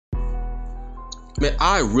Man,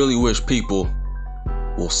 I really wish people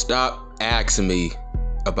will stop asking me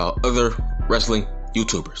about other wrestling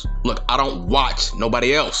YouTubers. Look, I don't watch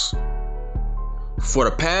nobody else. For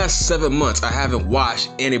the past 7 months, I haven't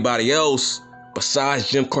watched anybody else besides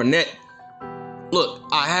Jim Cornette. Look,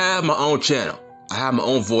 I have my own channel. I have my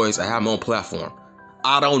own voice. I have my own platform.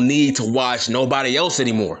 I don't need to watch nobody else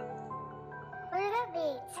anymore.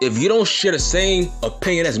 If you don't share the same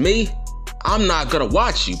opinion as me, I'm not gonna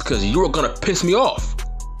watch you because you're gonna piss me off.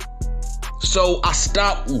 So I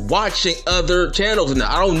stopped watching other channels now.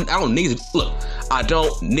 I don't need to look. I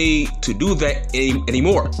don't need to do that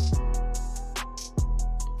anymore.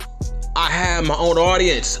 I have my own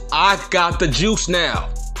audience. I've got the juice now.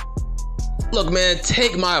 Look, man,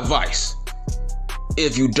 take my advice.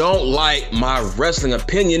 If you don't like my wrestling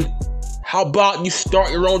opinion, how about you start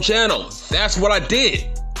your own channel? That's what I did.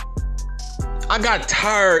 I got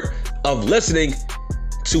tired of listening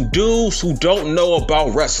to dudes who don't know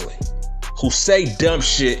about wrestling, who say dumb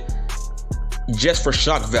shit just for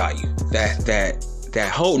shock value,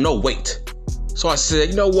 that hold no weight. So I said,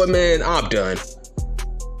 you know what, man, I'm done.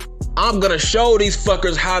 I'm gonna show these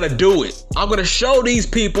fuckers how to do it. I'm gonna show these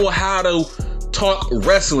people how to talk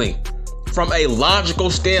wrestling from a logical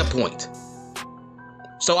standpoint.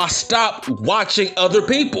 So I stopped watching other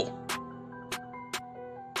people.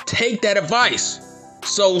 Take that advice.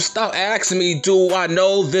 So stop asking me, do I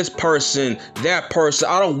know this person, that person?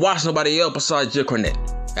 I don't watch nobody else besides Jim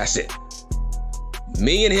Cornette. That's it.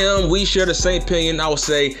 Me and him, we share the same opinion, I would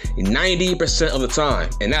say 90% of the time.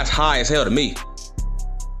 And that's high as hell to me.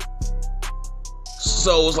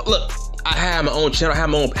 So it's like, look, I have my own channel, I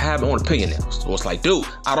have my own opinion now. So it's like, dude,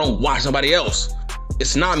 I don't watch nobody else.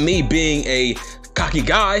 It's not me being a cocky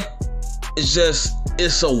guy. It's just,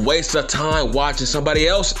 it's a waste of time watching somebody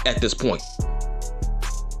else at this point.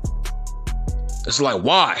 It's like,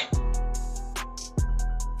 why?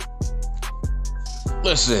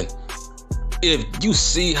 Listen, if you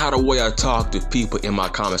see how the way I talk to people in my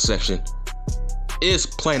comment section, it's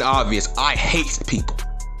plain obvious I hate people.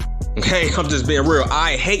 Okay, I'm just being real.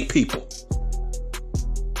 I hate people.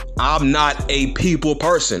 I'm not a people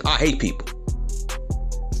person. I hate people.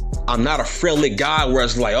 I'm not a friendly guy where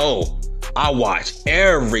it's like, oh, I watch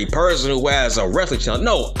every person who has a wrestling channel.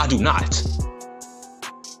 No, I do not.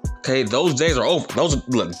 Okay, those days are over.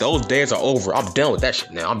 Those days are over. I'm done with that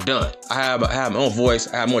shit now. I'm done. I have my own voice.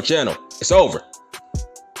 I have my own channel. It's over.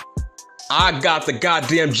 I got the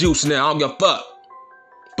goddamn juice now. I don't give a fuck.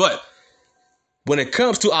 But when it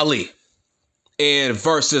comes to Ali and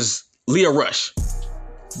versus Leah Rush,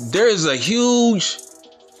 there is a huge,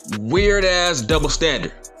 weird ass double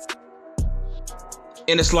standard.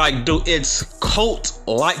 And it's like, dude, it's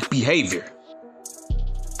cult-like behavior.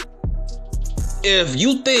 If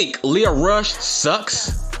you think Leah Rush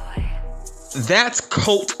sucks, that's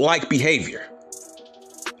cult-like behavior.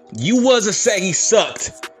 You wasn't saying he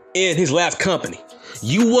sucked in his last company.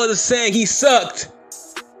 You wasn't saying he sucked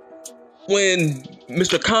when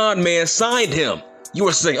Mr. Con Man signed him. You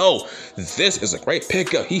were saying, oh, this is a great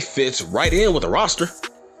pickup. He fits right in with the roster.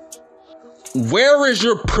 Where is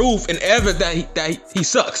your proof and evidence that he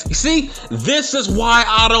sucks? You see, this is why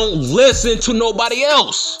I don't listen to nobody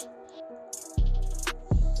else.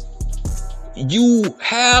 You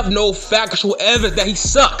have no factual evidence that he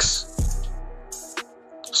sucks.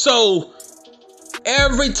 So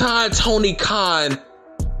every time Tony Khan,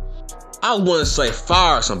 I wouldn't say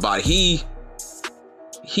fire somebody,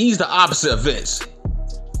 he's the opposite of Vince.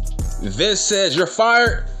 Vince says you're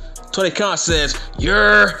fired. Tony Khan says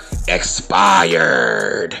you're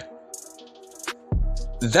expired.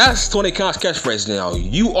 That's Tony Khan's catchphrase now.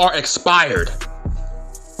 You are expired.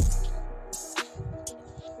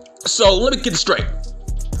 So let me get this straight.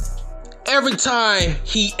 Every time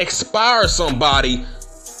he expires somebody,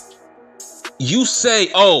 you say,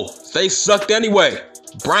 oh, they sucked anyway.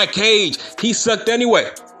 Brian Cage, he sucked anyway.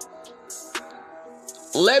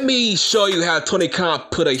 Let me show you how Tony Khan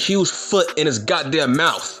put a huge foot in his goddamn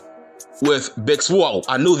mouth with Big Swole.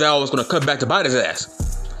 I knew that was going to come back to bite his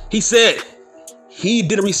ass. He said he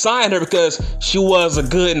didn't resign her because she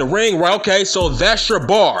wasn't good in the ring, right? Okay, so that's your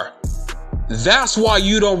bar. That's why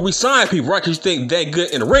you don't resign people, right? Because you think they're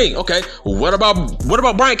good in the ring. Okay, what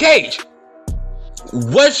about Brian Cage?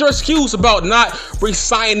 What's your excuse about not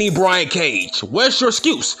resigning Brian Cage? What's your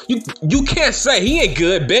excuse? You can't say he ain't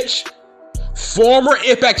good, bitch. Former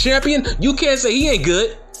Impact champion, you can't say he ain't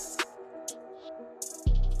good.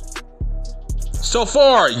 So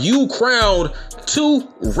far, you crowned 2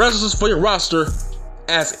 wrestlers for your roster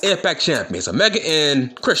as Impact champions, Omega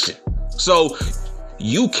and Christian. So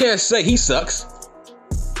you can't say he sucks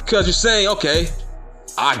because you're saying, okay,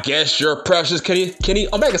 I guess your precious Kenny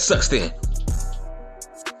Omega sucks then.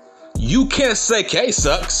 You can't say K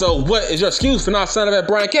sucks, so what is your excuse for not signing that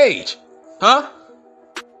Brian Cage? Huh?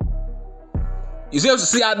 You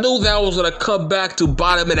see, I knew that was gonna come back to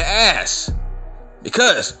bite him in the ass.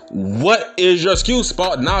 Because what is your excuse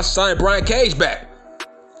about not signing Brian Cage back?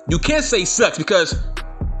 You can't say he sucks because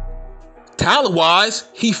talent-wise,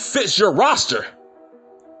 he fits your roster.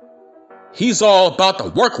 He's all about the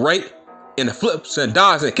work rate and the flips and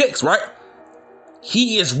dives and kicks, right?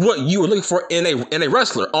 He is what you were looking for in a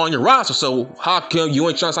wrestler on your roster, so how come you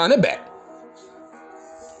ain't trying to sign him back?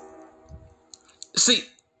 See,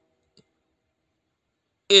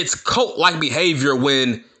 it's cult-like behavior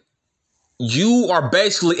when you are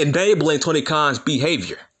basically enabling Tony Khan's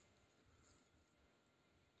behavior.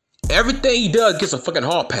 Everything he does gets a fucking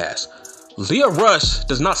hall pass. Lio Rush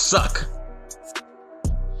does not suck.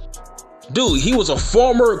 Dude, he was a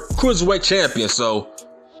former cruiserweight champion, so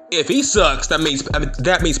if he sucks, that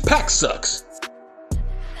means Pac sucks.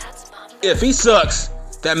 If he sucks,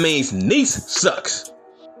 that means Nice sucks.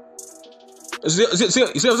 You see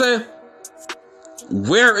what I'm saying?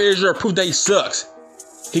 Where is your proof that he sucks?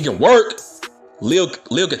 He can work. Leo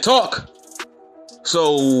can talk.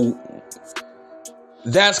 So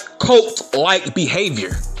that's cult-like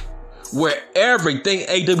behavior, where everything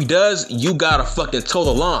AEW does, you gotta fucking toe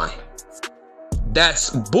the line. That's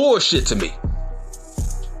bullshit to me.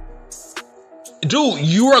 Dude,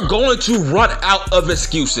 you are going to run out of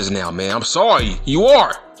excuses now, man. I'm sorry. You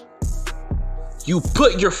are. You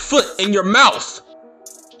put your foot in your mouth.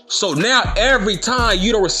 So now every time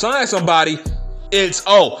you don't resign somebody, it's,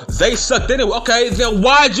 oh, they sucked anyway. Okay, then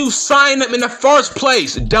why'd you sign them in the first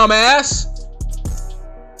place, dumbass?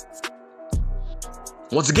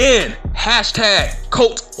 Once again, hashtag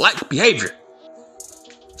cult-like behavior.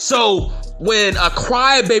 So when a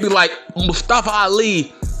crybaby like Mustafa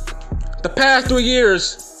Ali, the past 3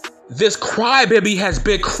 years, this crybaby has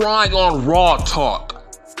been crying on Raw Talk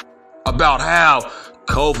about how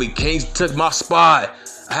Kofi Kingston took my spot.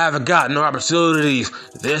 I haven't got no opportunities.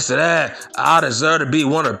 This or that. I deserve to be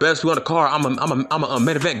one of the best people on the card. I'm a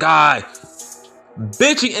main event guy.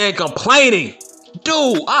 Bitching and complaining.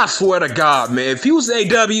 Dude, I swear to God, man, if he was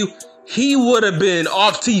AEW, he would have been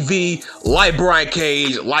off TV like Brian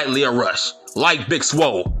Cage, like Lio Rush, like Big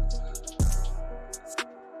Swole.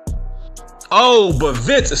 Oh, but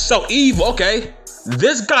Vince is so evil. Okay,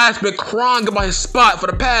 this guy's been crying about his spot for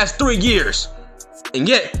the past 3 years, and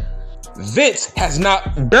yet Vince has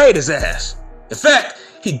not buried his ass. In fact,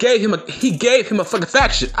 he gave him a fucking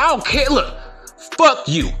faction. I don't care. Look, fuck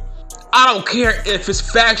you. I don't care if his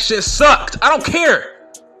faction sucked. I don't care.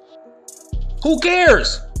 Who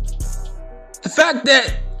cares? The fact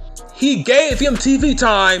that he gave him TV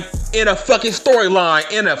time in a fucking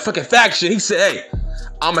storyline, in a fucking faction, he said, hey,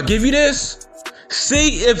 I'm gonna give you this.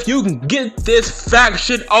 See if you can get this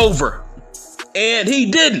faction over. And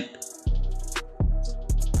he didn't.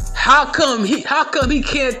 How come he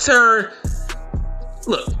can't turn,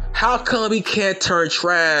 look, how come he can't turn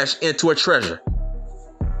trash into a treasure?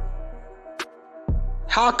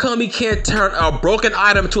 How come he can't turn a broken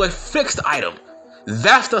item to a fixed item?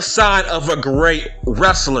 That's the sign of a great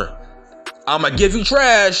wrestler. I'ma give you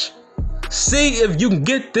trash. See if you can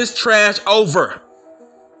get this trash over.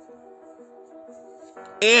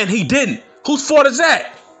 And he didn't. Whose fault is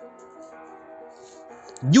that?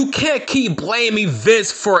 You can't keep blaming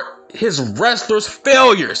Vince for his wrestlers'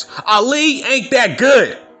 failures. Ali ain't that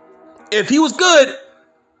good. If he was good,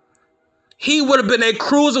 he would have been a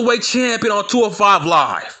cruiserweight champion on 205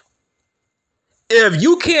 Live. If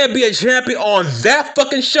you can't be a champion on that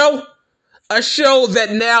fucking show, a show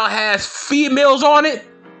that now has females on it,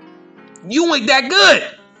 you ain't that good.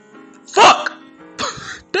 Fuck.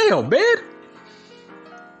 Damn, man.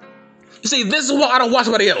 You see, this is why I don't watch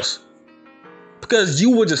somebody else. Because you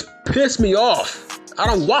would just piss me off. I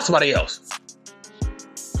don't watch somebody else.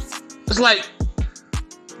 It's like,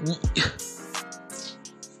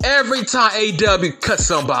 every time AEW cuts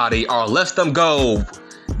somebody or lets them go,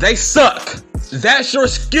 they suck. That's your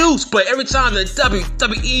excuse. But every time the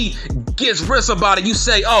WWE gets rid of somebody, you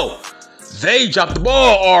say, oh, they dropped the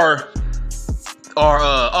ball, or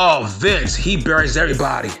oh, Vince, he buries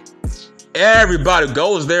everybody. Everybody who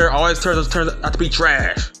goes there always turns out to be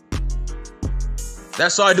trash.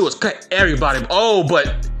 That's all I do is cut everybody. Oh,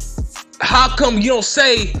 but how come you don't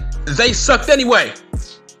say they sucked anyway?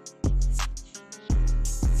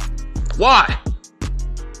 Why?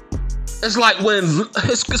 It's like when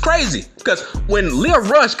it's crazy because when Lio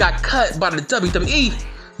Rush got cut by the WWE,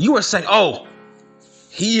 you were saying, "Oh,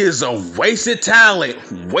 he is a wasted talent,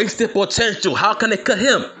 wasted potential. How can they cut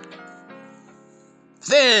him?"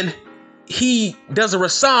 Then he doesn't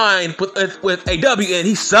resign with AW and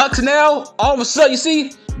he sucks now. All of a sudden, you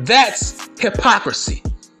see, that's hypocrisy.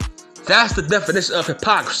 That's the definition of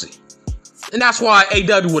hypocrisy. And that's why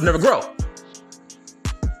AW would never grow.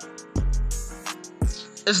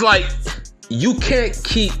 It's like, you can't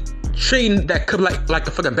keep treating that company like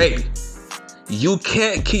a fucking baby. You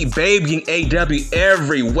can't keep babying AW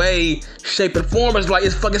every way, shape, and form. It's like,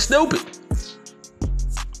 it's fucking stupid.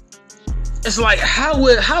 It's like, how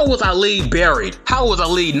was Ali buried? How was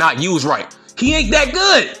Ali not used right? He ain't that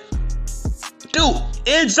good. Dude,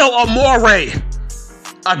 Enzo Amore,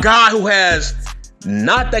 a guy who has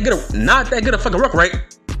not that good a fucking work rate.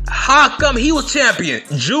 How come he was champion?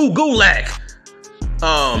 Drew Gulak,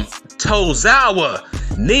 Tozawa,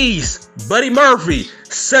 Nice, Buddy Murphy,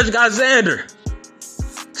 Cedric Alexander,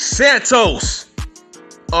 Santos,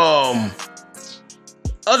 other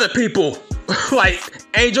people like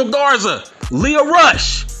Angel Garza, Leo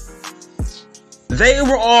Rush. They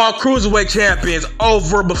were all cruiserweight champions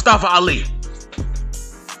over Mustafa Ali.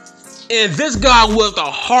 And this guy was the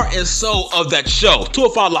heart and soul of that show,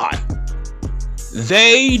 205 Live.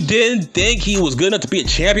 They didn't think he was good enough to be a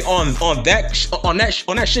champion on that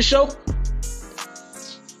shit show.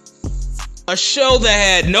 A show that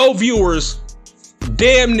had no viewers,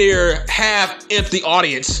 damn near half empty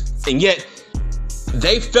audience, and yet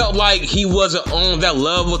they felt like he wasn't on that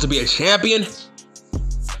level to be a champion.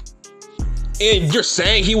 And you're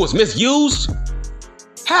saying he was misused?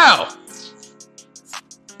 How?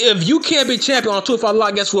 If you can't be champion on 205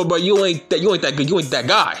 Live, guess what, bro? You ain't that good. You ain't that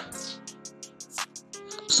guy.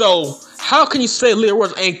 So how can you say Leo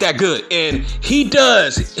Rush ain't that good? And he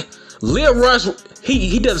does. Leo Rush,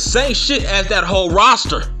 he does the same shit as that whole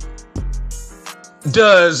roster.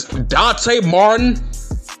 Does Dante Martin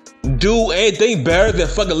do anything better than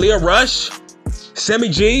fucking Leo Rush? Sammy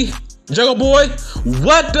G? Jungle Boy?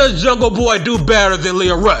 What does Jungle Boy do better than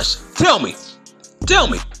Leo Rush? Tell me. Tell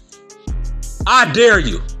me. I dare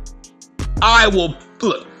you. I will,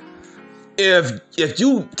 look, if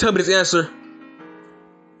you tell me this answer,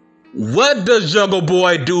 what does Jungle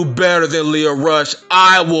Boy do better than Leo Rush?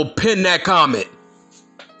 I will pin that comment.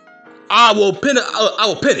 I will pin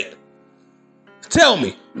it. Tell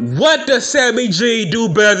me, what does Sammy G do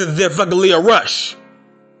better than fucking Leo Rush?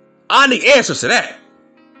 I need answers to that.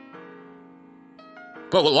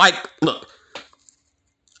 But like, look,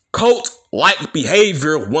 cult-like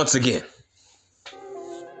behavior once again.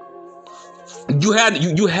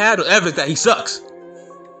 You had evidence that he sucks.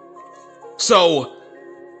 So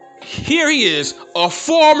here he is, a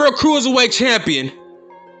former cruiserweight champion,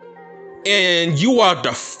 and you are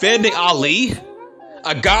defending Ali,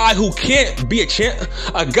 a guy who can't be a champ,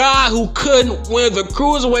 a guy who couldn't win the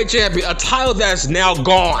cruiserweight champion, a title that's now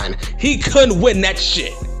gone. He couldn't win that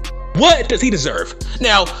shit. What does he deserve?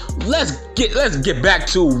 Now let's get back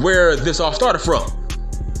to where this all started from.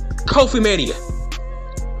 Kofi Mania.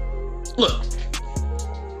 Look,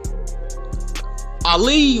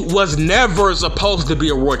 Ali was never supposed to be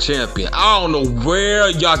a world champion. I don't know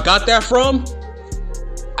where y'all got that from.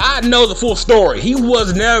 I know the full story. He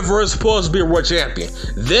was never supposed to be a world champion.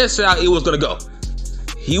 This is how it was gonna go.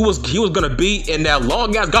 He was gonna be in that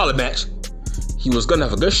long ass gauntlet match. He was gonna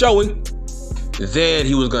have a good showing. Then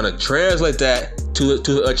he was gonna translate that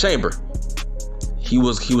to a chamber. He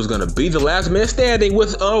was gonna be the last man standing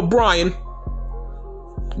with Bryan,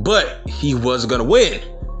 but he wasn't gonna win.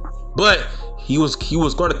 But he was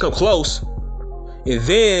gonna come close, and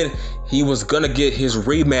then he was gonna get his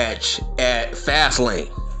rematch at Fastlane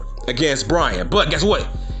against Bryan. But guess what?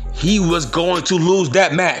 He was going to lose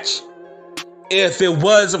that match. If it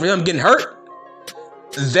wasn't for him getting hurt,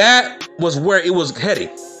 that was where it was heading.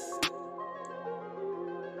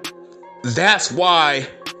 That's why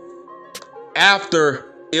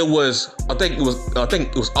after it was, I think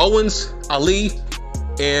it was Owens, Ali,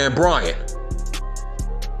 and Bryan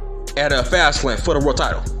at a Fastlane for the world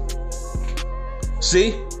title.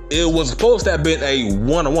 See, it was supposed to have been a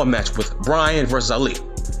one-on-one match with Bryan versus Ali.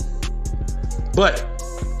 But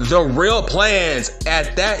the real plans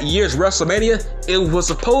at that year's WrestleMania, it was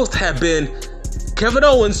supposed to have been Kevin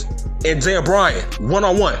Owens and Daniel Bryan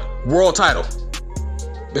one-on-one world title.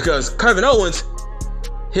 Because Kevin Owens,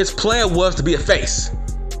 his plan was to be a face.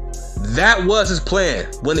 That was his plan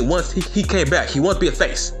once he came back. He wanted to be a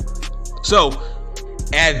face. So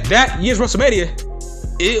at that year's WrestleMania,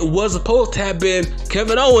 it was supposed to have been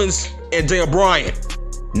Kevin Owens and Daniel Bryan,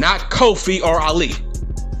 not Kofi or Ali.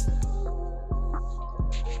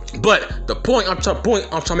 But the point I'm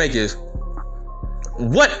trying to make is,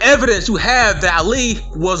 what evidence you have that Ali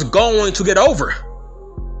was going to get over?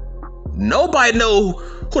 Nobody know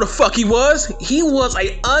who the fuck he was. He was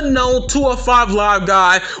an unknown 205 Live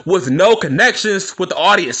guy with no connections with the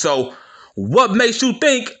audience. So what makes you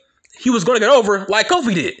think he was going to get over like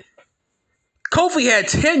Kofi did? Kofi had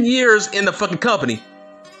 10 years in the fucking company.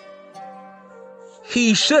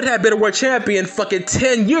 He should have been a world champion fucking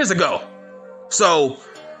 10 years ago. So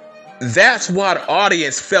that's why the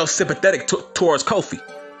audience felt sympathetic towards Kofi.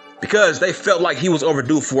 Because they felt like he was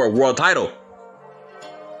overdue for a world title.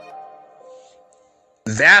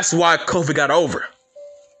 That's why Kofi got over.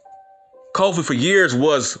 Kofi for years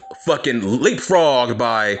was fucking leapfrogged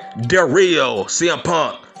by Del Rio, CM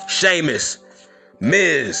Punk, Sheamus,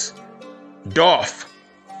 Miz, Dolph.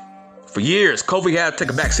 For years, Kofi had to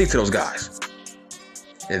take a back seat to those guys.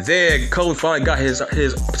 And then Kofi finally got his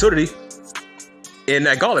opportunity in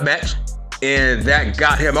that gauntlet match, and that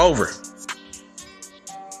got him over.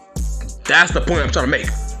 That's the point I'm trying to make.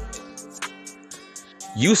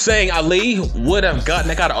 You saying Ali would have gotten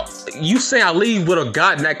that kind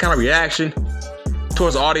of reaction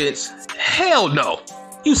towards the audience? Hell no.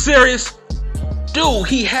 You serious? Dude,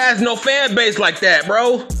 he has no fan base like that,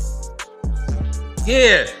 bro.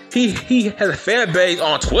 Yeah, he has a fan base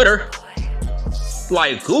on Twitter.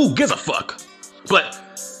 Like, who gives a fuck? But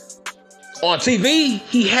on TV,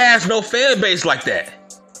 he has no fan base like that.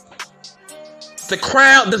 The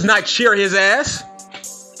crowd does not cheer his ass.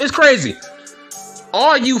 It's crazy.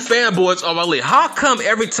 All you fanboys of Ali, how come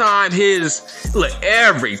every time his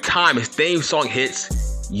theme song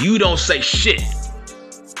hits, you don't say shit?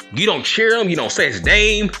 You don't cheer him, you don't say his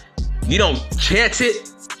name, you don't chant it.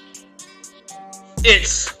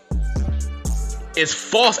 It's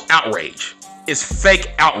false outrage. It's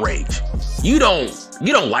fake outrage. You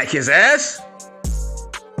don't like his ass.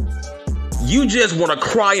 You just want to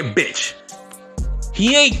cry and bitch.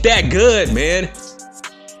 He ain't that good, man.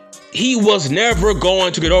 He was never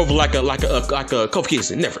going to get over like a Kofi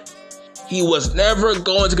Kingston. Never. He was never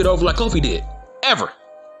going to get over like Kofi did. Ever.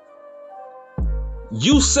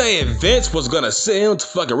 You saying Vince was gonna send him to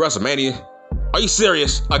fucking WrestleMania? Are you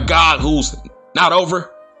serious? A guy who's not over?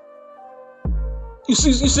 You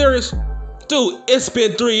serious? Dude, it's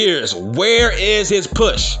been 3 years. Where is his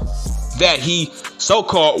push that he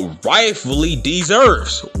so-called rightfully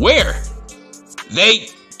deserves? Where? They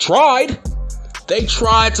tried. They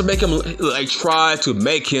tried to make him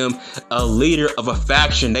a leader of a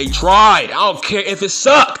faction. They tried. I don't care if it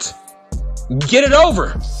sucked. Get it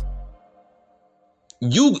over.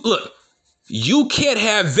 You can't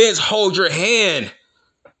have Vince hold your hand.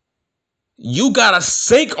 You gotta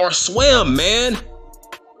sink or swim, man.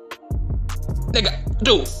 Nigga,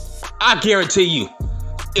 dude, I guarantee you,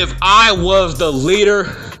 if I was the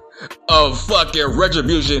leader of fucking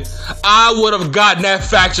Retribution, I would have gotten that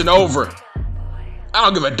faction over. I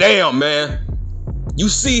don't give a damn, man. You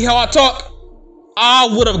see how I talk? I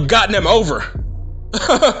would have gotten them over.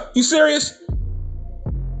 You serious?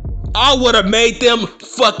 I would have made them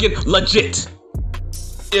fucking legit.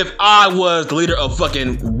 If I was the leader of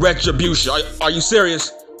fucking Retribution. Are you serious?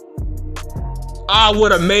 I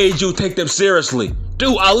would have made you take them seriously.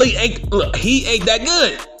 Dude, Ali he ain't that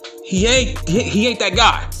good. He ain't that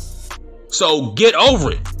guy. So get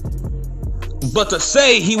over it. But to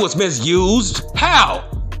say he was misused, how?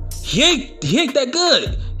 He ain't that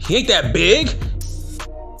good. He ain't that big.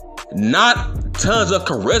 Not tons of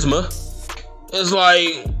charisma. It's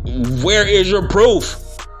like, where is your proof?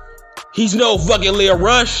 He's no fucking Leo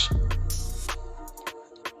Rush.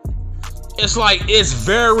 It's like, it's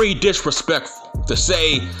very disrespectful to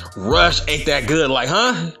say Rush ain't that good. Like,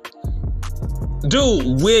 huh?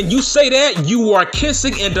 Dude, when you say that, you are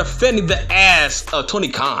kissing and defending the ass of Tony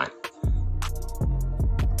Khan.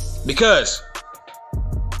 Because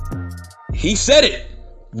he said it.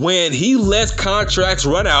 When he lets contracts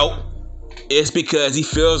run out, it's because he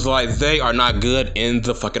feels like they are not good in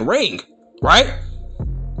the fucking ring. Right?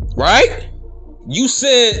 Right? You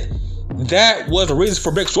said that was the reason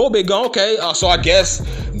for Big Swole being gone. Okay, so I guess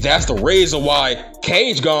that's the reason why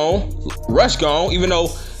Cage gone, Rush gone, even though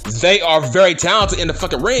they are very talented in the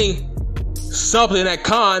fucking ring. Something that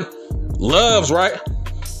Khan loves, right?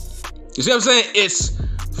 You see what I'm saying? It's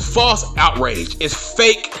false outrage. It's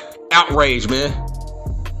fake outrage, man.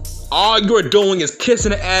 All you're doing is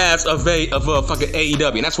kissing the ass of a fucking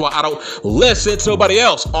AEW. And that's why I don't listen to nobody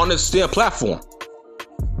else on this damn platform.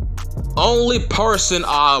 Only person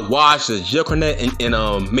I watch is Jill Cornette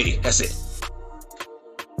and me. That's it.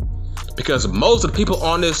 Because most of the people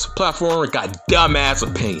on this platform got dumbass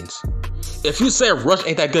opinions. If you say Rush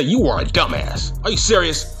ain't that good, you are a dumbass. Are you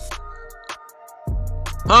serious?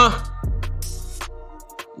 Huh?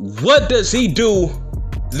 What does he do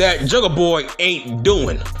that Jungle Boy ain't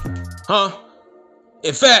doing? Huh?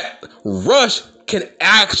 In fact, Rush can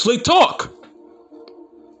actually talk.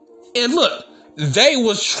 And look, they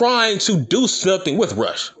was trying to do something with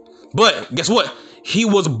Rush. But guess what? He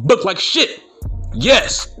was booked like shit.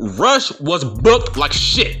 Yes, Rush was booked like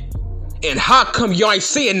shit. And how come y'all ain't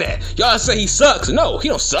seeing that? Y'all say he sucks. No, he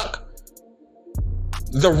don't suck.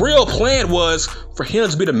 The real plan was for him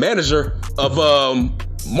to be the manager of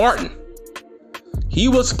Martin. He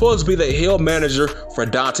was supposed to be the heel manager for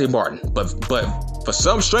Dante Martin. But for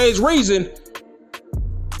some strange reason,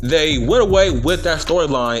 they went away with that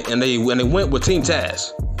storyline and they went with Team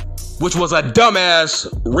Taz, which was a dumbass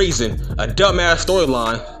reason, a dumbass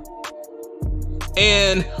storyline.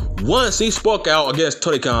 And once he spoke out against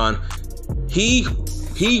Tony Khan, he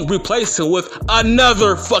replaced him with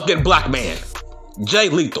another fucking black man, Jay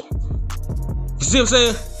Lethal. You see what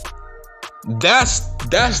I'm saying? That's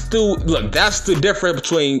the difference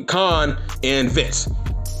between Khan and Vince.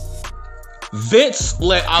 Vince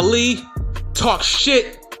let Ali talk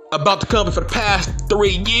shit about the company for the past 3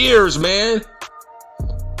 years, man.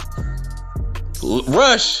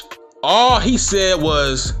 Rush, all he said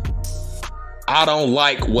was, I don't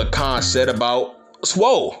like what Khan said about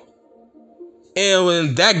Swole. And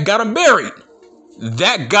when that got him buried,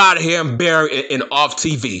 that got him buried in off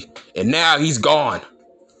TV. And now he's gone.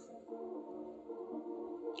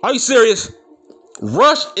 Are you serious?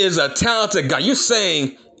 Rush is a talented guy. You're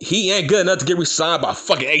saying he ain't good enough to get re-signed by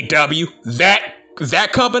fucking AW?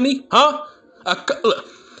 That company? Huh? Look,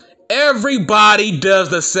 everybody does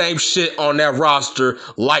the same shit on that roster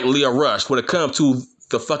like Leo Rush when it comes to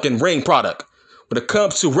the fucking ring product. When it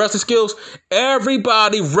comes to wrestling skills,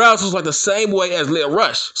 everybody wrestles like the same way as Leo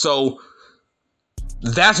Rush. So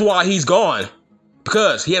that's why he's gone.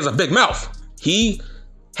 Because he has a big mouth. He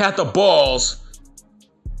had the balls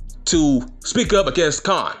to speak up against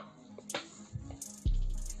Khan.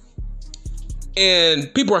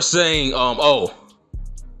 And people are saying, oh,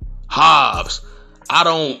 Hobbs. I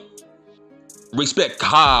don't respect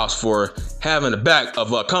Hobbs for having the back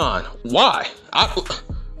of Khan. Why?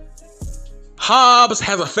 Hobbs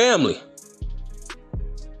has a family.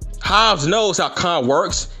 Hobbs knows how Khan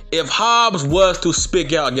works. If Hobbs was to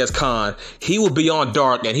speak out against Khan, he would be on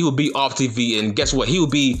dark and he would be off TV. And guess what? He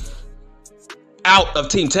would be out of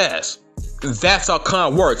Team Taz. That's how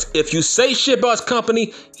Khan works. If you say shit about his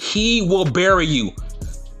company, he will bury you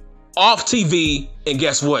off TV. And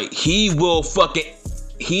guess what? He will fucking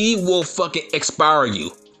expire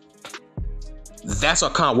you. That's how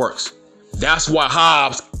Khan works. That's why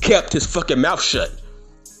Hobbs kept his fucking mouth shut.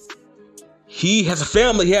 He has a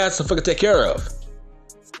family he has to fucking take care of.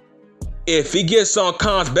 If he gets on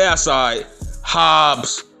Khan's bad side,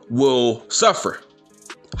 Hobbs will suffer.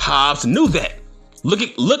 Hobbs knew that. Look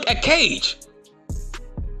at Cage.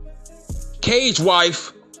 Cage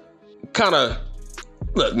wife kind of,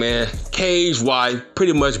 look man, Cage wife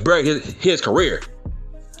pretty much buried his career.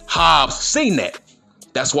 Hobbs seen that.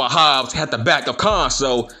 That's why Hobbs had the back of Khan,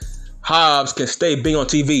 so Hobbs can stay being on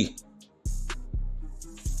TV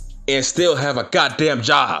and still have a goddamn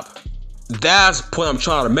job. That's the point I'm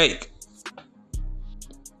trying to make.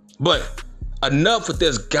 But enough with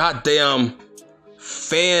this goddamn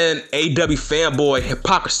AW fanboy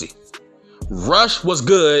hypocrisy. Rush was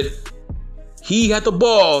good. He had the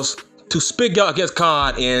balls to speak out against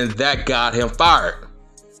Khan, and that got him fired.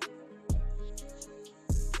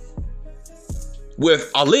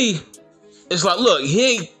 With Ali, it's like, look,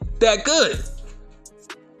 he ain't that good.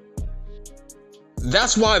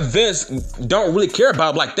 That's why Vince don't really care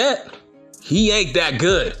about him like that. He ain't that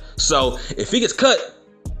good. So if he gets cut,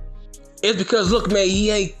 it's because, look, man,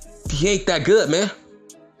 he ain't that good, man.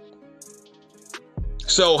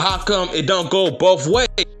 So how come it don't go both ways?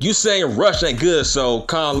 You saying Rush ain't good, so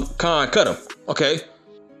Khan cut him. Okay.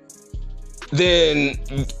 Then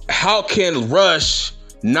how can Rush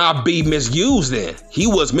not be misused then? He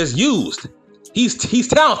was misused. He's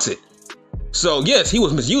talented. So yes, he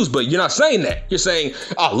was misused, but you're not saying that. You're saying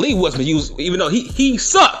Ali was misused, even though he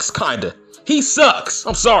sucks, kinda. He sucks.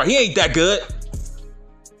 I'm sorry, he ain't that good.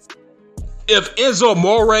 If Enzo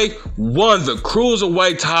Amore won the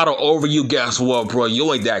Cruiserweight title over you, guess what, bro?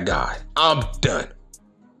 You ain't that guy. I'm done.